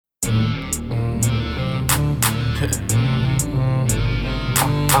I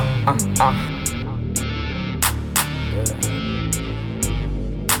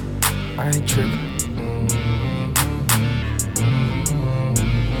ain't trippin'.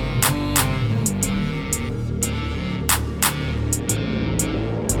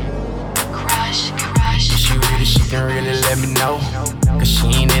 If she with it, she can really let me know. Cause she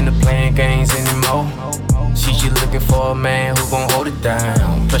ain't into playing games anymore. She just looking for a man who gon' hold it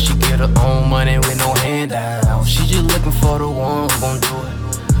down. Plus she get her own money with no handout. She just looking for the one who gon' do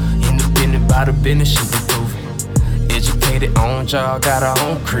it. Independent by the business, she been proven. Educated, own job, got her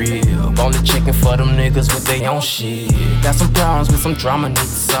own crib. Only checking for them niggas with their own shit. Got some problems with some drama, need to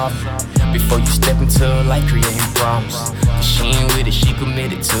solve it. Before you step into her life, creating problems. Cause she ain't with it, she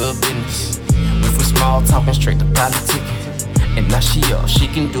committed to her business. Went from small talking straight to politicking. And now she up, she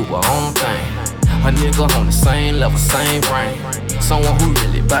can do her own thing. Her nigga on the same level, same brain. Someone who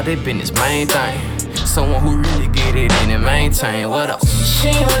really bout their business, main thing. Someone who really get it in and maintain. What else? She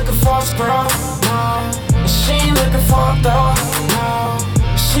ain't looking for a scrub, no. She ain't looking for a dog, no.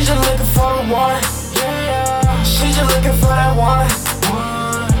 She just looking for the one, yeah. She just looking for that one.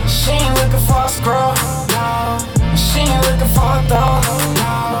 She ain't looking for a scrub, no. She ain't looking for a dog,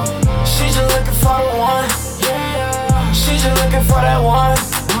 no. She just looking for the one, yeah. She just looking for that one.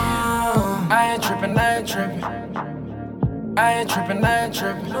 I ain't trippin', I ain't trippin'. I ain't trippin', I ain't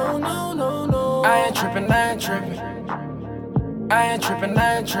trippin'. No, no, no, no. I ain't trippin', I ain't trippin'. I ain't trippin',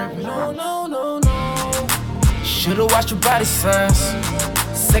 I ain't trippin'. No, no, no, no. Should've watched your body signs.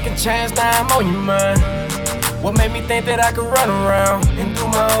 Second chance, now I'm on your mind. What made me think that I could run around and do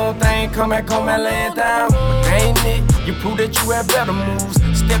my own thing, come back home and lay it down? But that ain't it, you prove that you had better moves.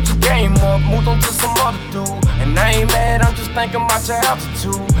 Step your game up, moved on to some other dude. And I ain't mad, I'm just thinking about your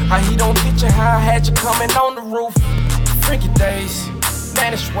altitude. How he don't get you, how I had you coming on the roof. Freaky days,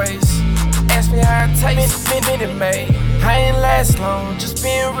 managed ways. Ask me how it tastes, minute made. I ain't last long, just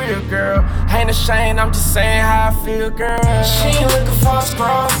being real, girl. Ain't ashamed, I'm just saying how I feel, girl. She ain't looking for a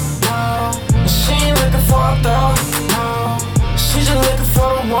scrub, no. She ain't looking for a dog, no. She just looking for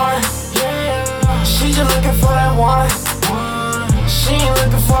the one, yeah. She just looking for that one. She ain't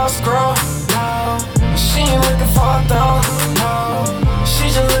looking for a scrub, no. She ain't looking for a dog, no. She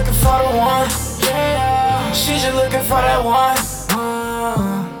just looking for the one, yeah. She just looking for that one.